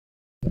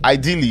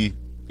ideally,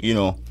 you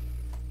know,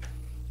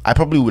 I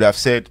probably would have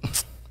said,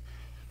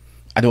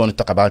 I don't want to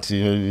talk about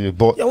it,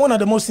 but you're one of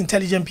the most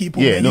intelligent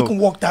people. Yeah, man. You can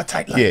walk that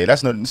tight line. Yeah,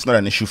 it's not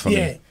an issue for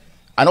me.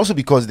 And also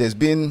because there's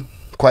been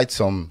quite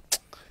some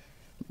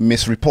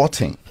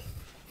misreporting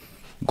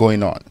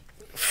going on.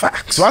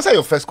 Facts. To answer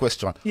your first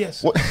question,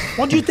 yes.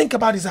 What do you think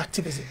about his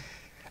activism?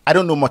 I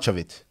don't know much of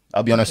it.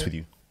 I'll be honest with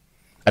you.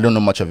 I don't know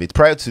much of it.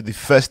 Prior to the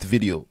first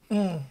video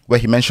where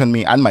he mentioned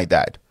me and my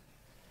dad,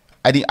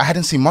 I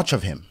hadn't seen much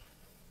of him.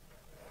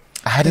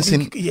 I hadn't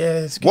seen.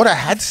 Yes. What I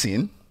had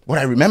seen, what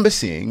I remember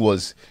seeing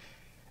was,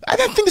 I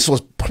don't think this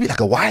was probably like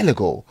a while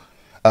ago.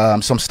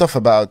 Some stuff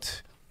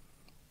about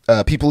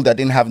people that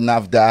didn't have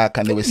NAFDAC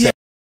and they were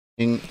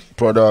selling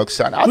products.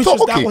 And I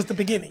thought, okay, that was the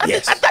beginning.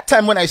 Yes. At that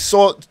time when I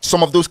saw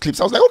some of those clips,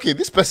 I was like, okay,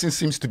 this person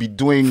seems to be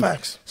doing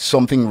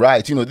something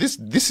right. You know, this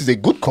is a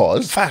good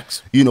cause.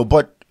 Facts. You know,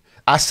 but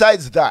aside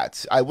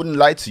that, I wouldn't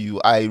lie to you,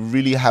 I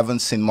really haven't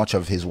seen much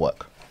of his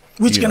work.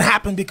 Which can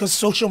happen because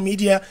social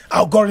media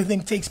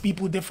algorithm takes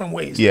people different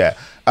ways. Yeah.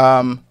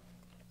 Now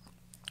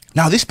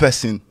this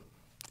person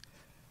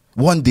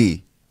one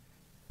day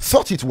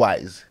thought it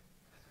wise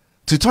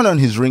to turn on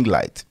his ring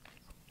light,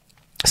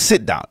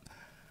 sit down,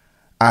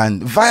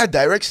 and via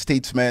direct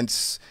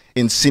statements,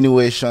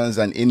 insinuations,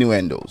 and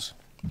innuendos,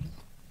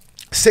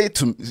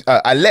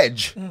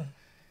 allege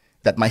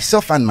that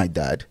myself and my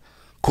dad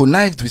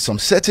connived with some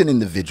certain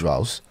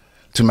individuals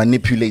to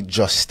manipulate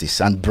justice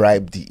and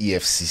bribe the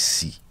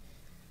EFCC.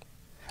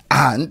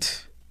 And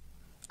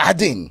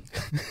adding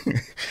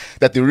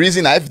that the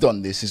reason I've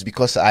done this is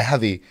because I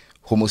have a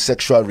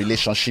homosexual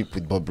relationship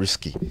with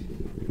Bobrisky.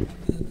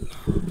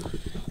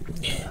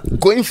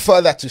 Going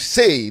further to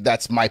say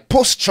that my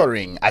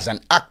posturing as an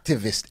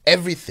activist,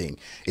 everything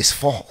is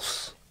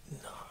false.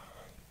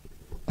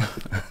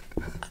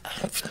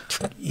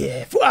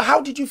 Yeah.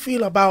 How did you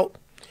feel about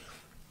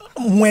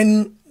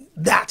when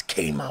that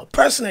came out?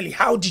 Personally,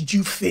 how did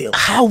you feel?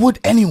 How would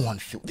anyone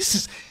feel?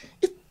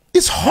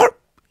 It's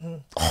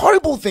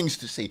horrible things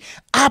to say.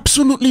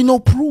 Absolutely no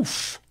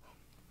proof.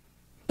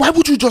 Why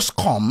would you just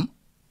come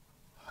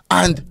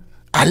and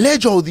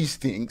allege all these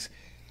things?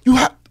 You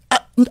have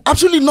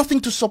absolutely nothing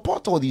to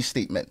support all these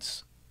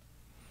statements.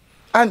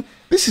 And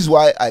this is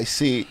why I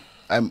say,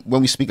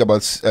 when we speak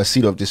about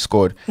seed of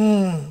discord,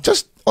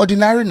 just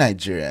ordinary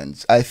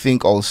Nigerians, I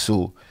think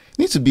also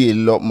need to be a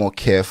lot more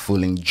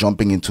careful in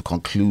jumping into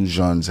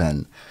conclusions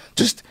and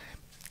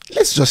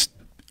let's just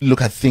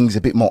look at things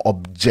a bit more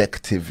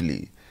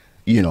objectively,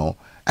 you know.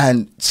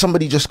 And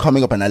somebody just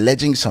coming up and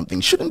alleging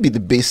something shouldn't be the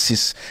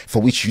basis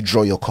for which you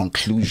draw your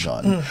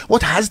conclusion.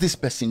 What has this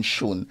person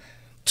shown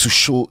to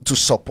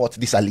support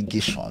this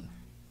allegation?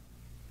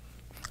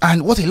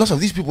 And what a lot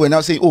of these people are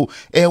now saying,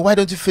 why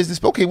don't you face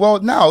this? Okay, well,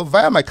 now,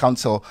 via my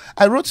counsel,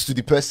 I wrote to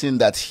the person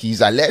that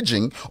he's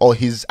alleging or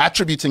he's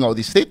attributing all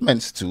these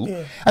statements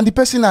to, and the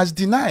person has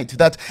denied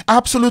that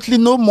absolutely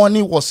no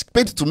money was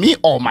paid to me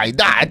or my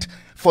dad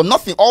for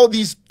nothing. All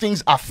these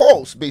things are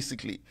false,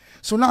 basically.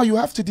 So now you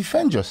have to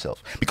defend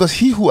yourself because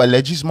he who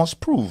alleges must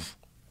prove.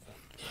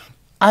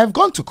 I have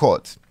gone to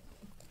court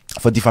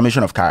for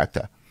defamation of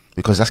character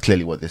because that's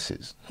clearly what this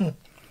is.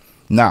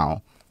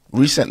 Now,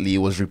 recently, it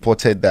was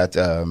reported that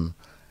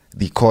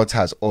the court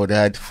has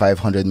ordered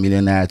 500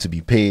 million naira to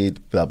be paid,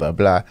 blah, blah,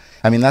 blah.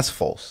 I mean, that's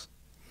false.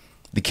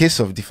 The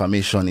case of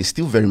defamation is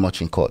still very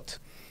much in court.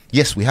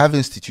 Yes, we have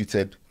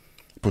instituted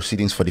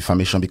proceedings for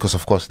defamation because,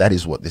 of course, that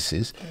is what this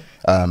is.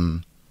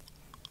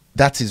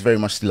 That is very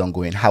much still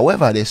ongoing.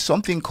 However, there's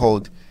something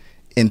called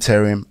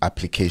interim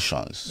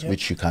applications,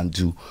 which you can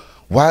do.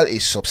 While a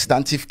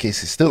substantive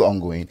case is still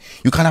ongoing,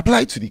 you can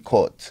apply to the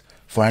court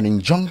for an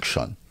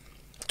injunction.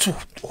 To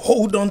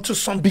hold on to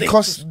something.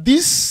 Because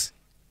this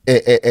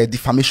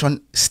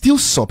defamation still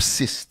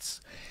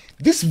subsists.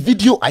 This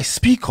video I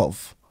speak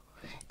of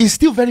is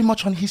still very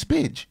much on his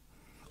page,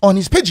 on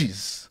his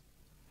pages.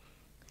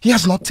 He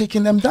has not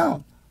taken them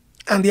down.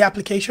 And the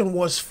application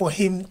was for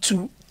him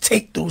to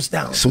take those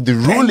down. So the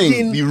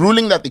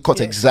ruling that the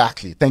court,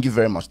 exactly, thank you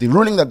very much. The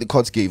ruling that the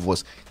court gave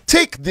was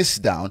take this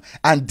down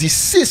and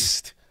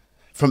desist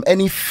from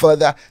any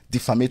further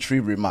defamatory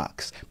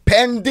remarks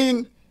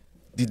pending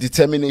the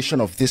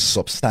determination of this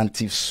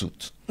substantive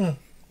suit.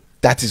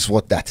 That is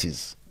what that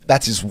is.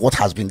 That is what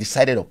has been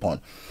decided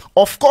upon.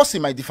 Of course,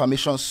 in my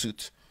defamation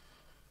suit,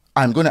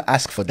 I'm going to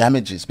ask for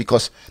damages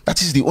because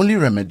that is the only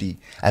remedy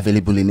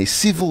available in a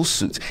civil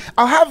suit.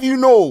 I'll have you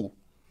know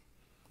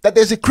that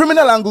there's a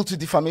criminal angle to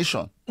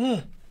defamation.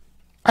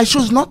 I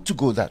chose not to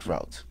go that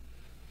route.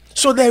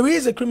 So there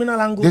is a criminal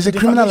angle There's to a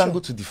criminal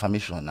angle to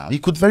defamation now. He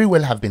could very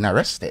well have been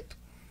arrested.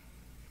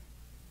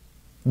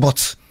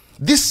 But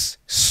this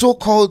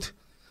so-called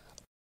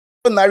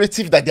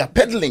narrative that they're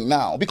peddling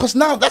now, because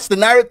now that's the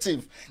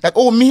narrative that,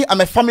 me and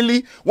my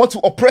family want to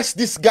oppress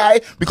this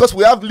guy because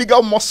we have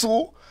legal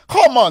muscle.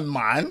 Come on,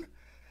 man.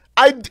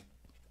 I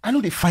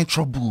know they find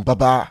trouble,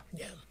 Baba.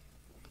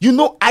 You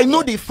know, I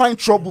know they find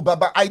trouble,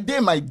 Baba. I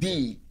dare my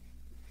day.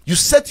 You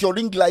set your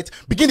ring light,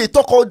 begin to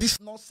talk all this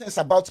nonsense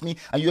about me,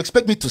 and you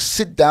expect me to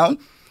sit down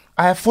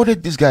I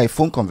afforded this guy a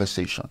phone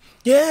conversation.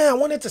 Yeah, I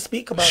wanted to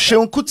speak about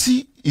Seun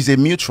Kuti is a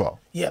mutual.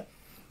 Yeah.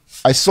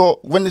 I saw,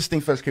 when this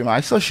thing first came out,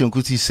 I saw Seun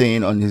Kuti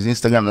saying on his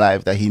Instagram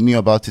live that he knew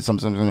about it,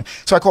 something.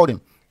 So I called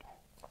him.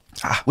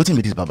 What's in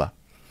with this Baba?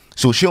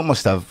 So Seun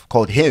must have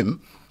called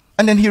him,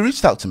 and then he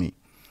reached out to me.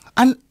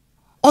 And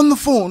on the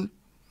phone,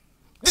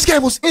 this guy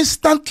was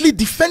instantly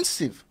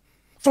defensive.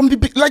 From the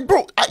big, like,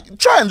 bro,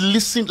 try and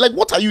listen. Like,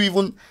 what are you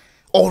even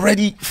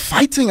already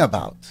fighting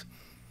about?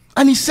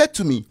 And he said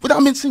to me,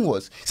 without mincing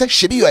words, he said,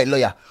 Shebi, you're a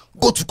lawyer,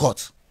 go to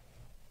court.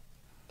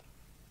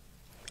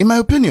 In my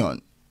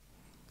opinion,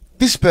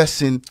 this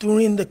person,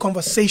 during the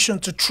conversation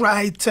to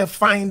try to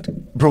find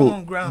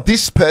common ground.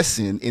 This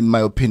person, in my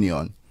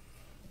opinion,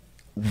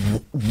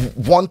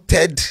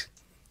 wanted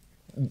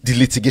the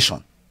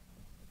litigation.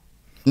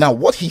 Now,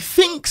 what he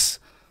thinks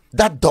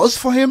that does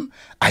for him,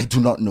 I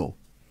do not know.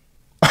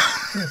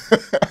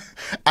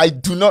 I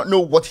do not know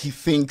what he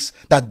thinks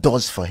that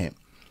does for him.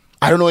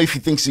 I don't know if he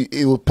thinks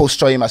it will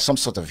posture him as some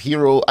sort of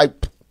hero.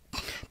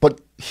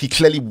 But he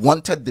clearly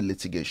wanted the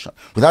litigation.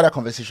 Without that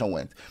conversation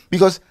went.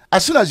 Because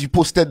as soon as you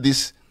posted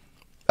this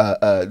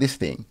this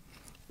thing,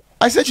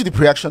 I sent you the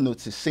pre-action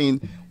notice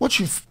saying what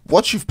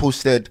you've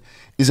posted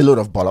is a load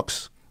of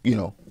bollocks, you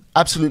know,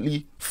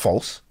 absolutely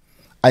false.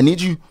 I need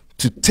you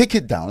to take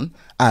it down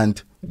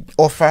and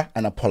offer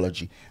an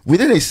apology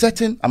within a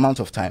certain amount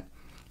of time.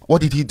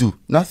 What did he do?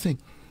 Nothing.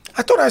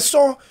 I thought I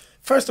saw,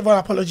 first of all,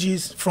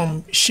 apologies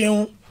from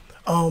Seun.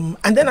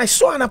 And then I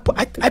saw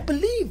I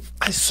believe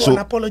I saw an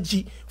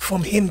apology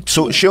from him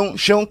too. So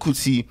Seun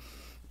Kuti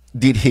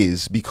did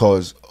his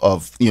because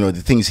of, you know,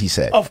 the things he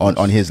said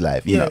on his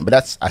live, you know, but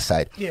that's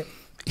aside. Yeah.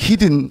 He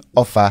didn't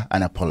offer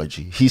an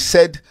apology. He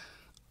said,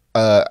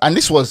 and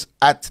this was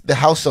at the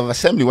House of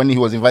Assembly when he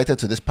was invited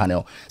to this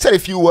panel, said a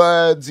few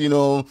words, you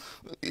know,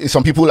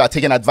 some people are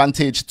taking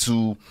advantage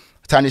to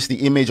tarnish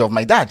the image of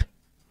my dad.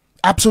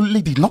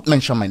 Absolutely did not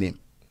mention my name.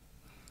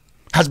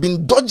 Has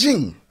been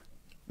dodging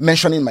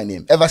mentioning my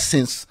name ever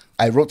since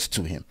I wrote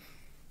to him.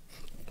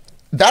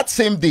 That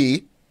same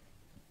day,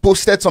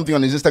 posted something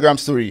on his Instagram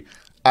story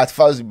at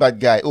falz the bad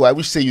guy. Oh, I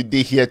wish say you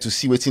day here to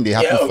see what's in the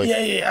happen for you.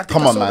 Yeah.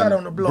 Come on,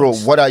 man. Bro,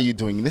 what are you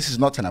doing? This is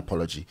not an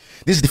apology.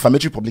 This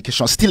defamatory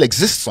publication still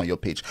exists on your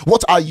page.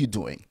 What are you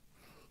doing?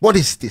 What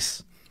is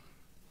this?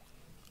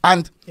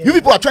 And you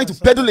people are trying to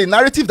peddle a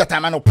narrative that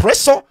I'm an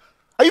oppressor.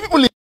 Are you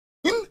people in?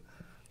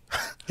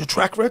 Your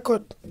track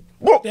record,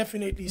 bro,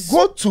 definitely.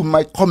 Go to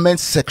my comment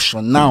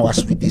section now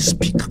as we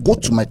speak. Go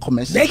to my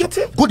comment section.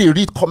 Negative? Go to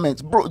read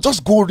comments. Bro,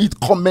 just go read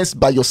comments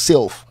by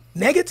yourself.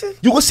 Negative?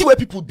 You will see where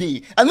people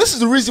dey. And this is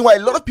the reason why a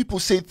lot of people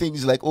say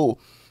things like, oh,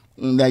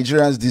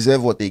 Nigerians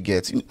deserve what they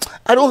get.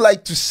 I don't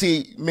like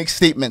to make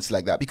statements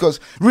like that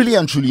because really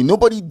and truly,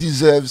 nobody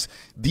deserves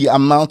the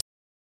amount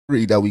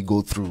of that we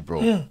go through,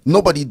 bro.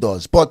 Nobody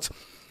does. But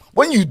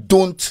when you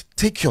don't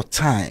take your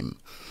time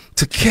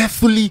to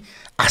carefully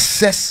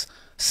assess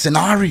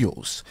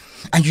scenarios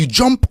and you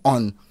jump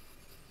on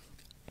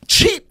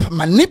cheap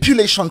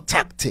manipulation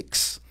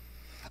tactics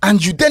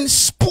and you then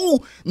spew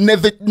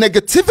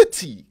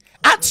negativity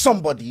at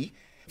somebody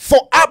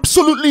for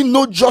absolutely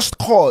no just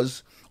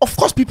cause, of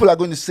course people are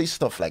going to say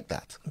stuff like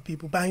that.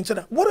 People buy into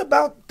that. What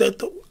about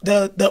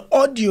the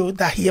audio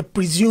that he had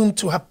presumed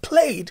to have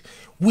played,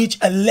 which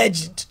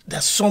alleged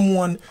that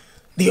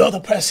the other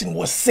person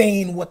was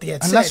saying what they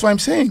had said? And that's what I'm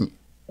saying.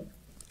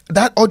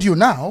 That audio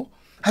now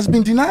has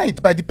been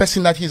denied by the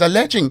person that he's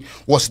alleging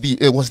was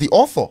the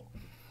author.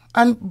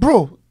 And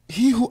bro,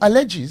 he who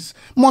alleges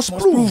must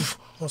prove.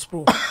 Must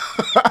prove.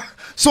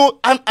 So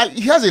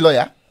he has a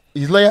lawyer.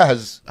 His lawyer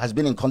has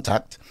been in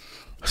contact.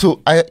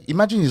 So I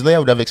imagine his lawyer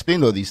would have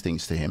explained all these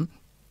things to him.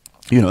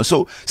 You know,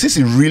 so since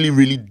he really,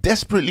 really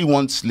desperately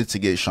wants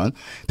litigation,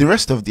 the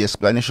rest of the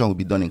explanation will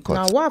be done in court.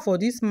 Now, what for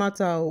this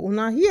matter?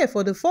 Una here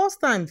for the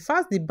first time,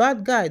 falz the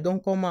bad guy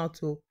don't come out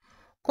to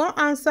come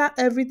answer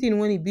everything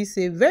when he be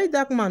say very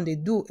dark man they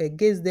do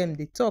against them,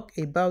 they talk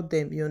about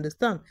them, you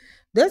understand?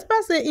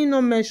 Despite say he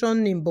no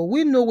mention name, but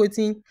we know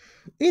wetin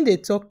in they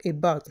talk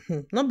about.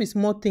 Not be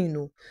small thing,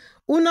 no.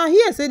 Una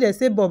here say they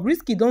say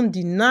Bobrisky don't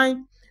deny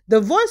the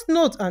voice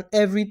note and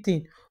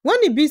everything.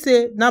 When he be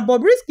say now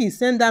Bobrisky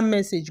send that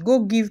message go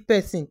give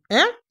person,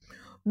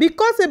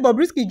 because say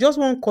Bobrisky just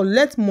want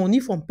collect money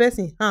from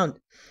person hand.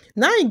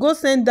 Now he go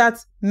send that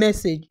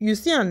message. You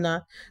see,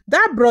 Anna,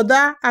 that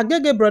brother,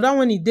 Agege brother,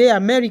 when he dey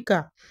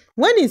America,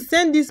 when he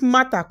send this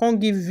matter, can't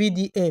give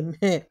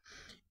VDM.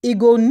 He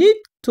go need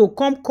to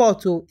come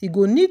court. He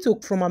go need to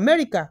from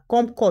America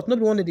come court. Not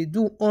the one that they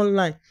do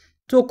online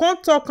to come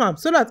talk him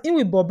so that in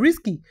with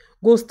Bobrisky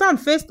go stand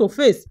face to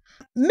face.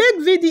 Make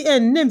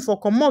VDM name for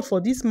comot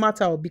for this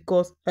matter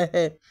because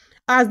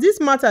as this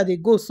matter they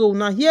go, so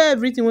now hear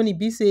everything when he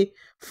be say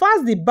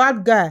falz the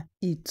bad guy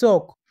he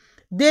talk.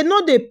 They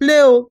know they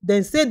play,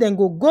 then say then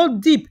go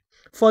deep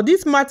for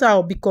this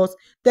matter because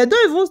they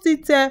don't even still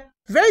tell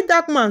very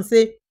dark man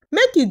say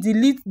make he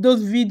delete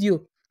those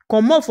video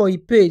comot for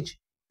his page.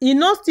 He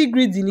not still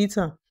gree delete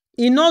am.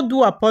 He not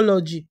do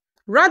apology.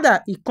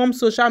 Rather, he come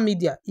social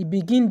media, he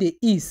begin the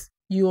ease.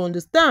 You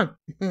understand?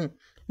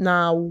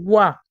 Now,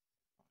 what?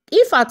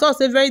 If at all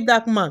say very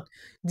dark man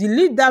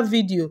delete that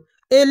video,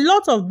 a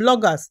lot of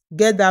bloggers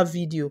get that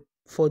video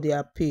for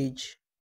their page.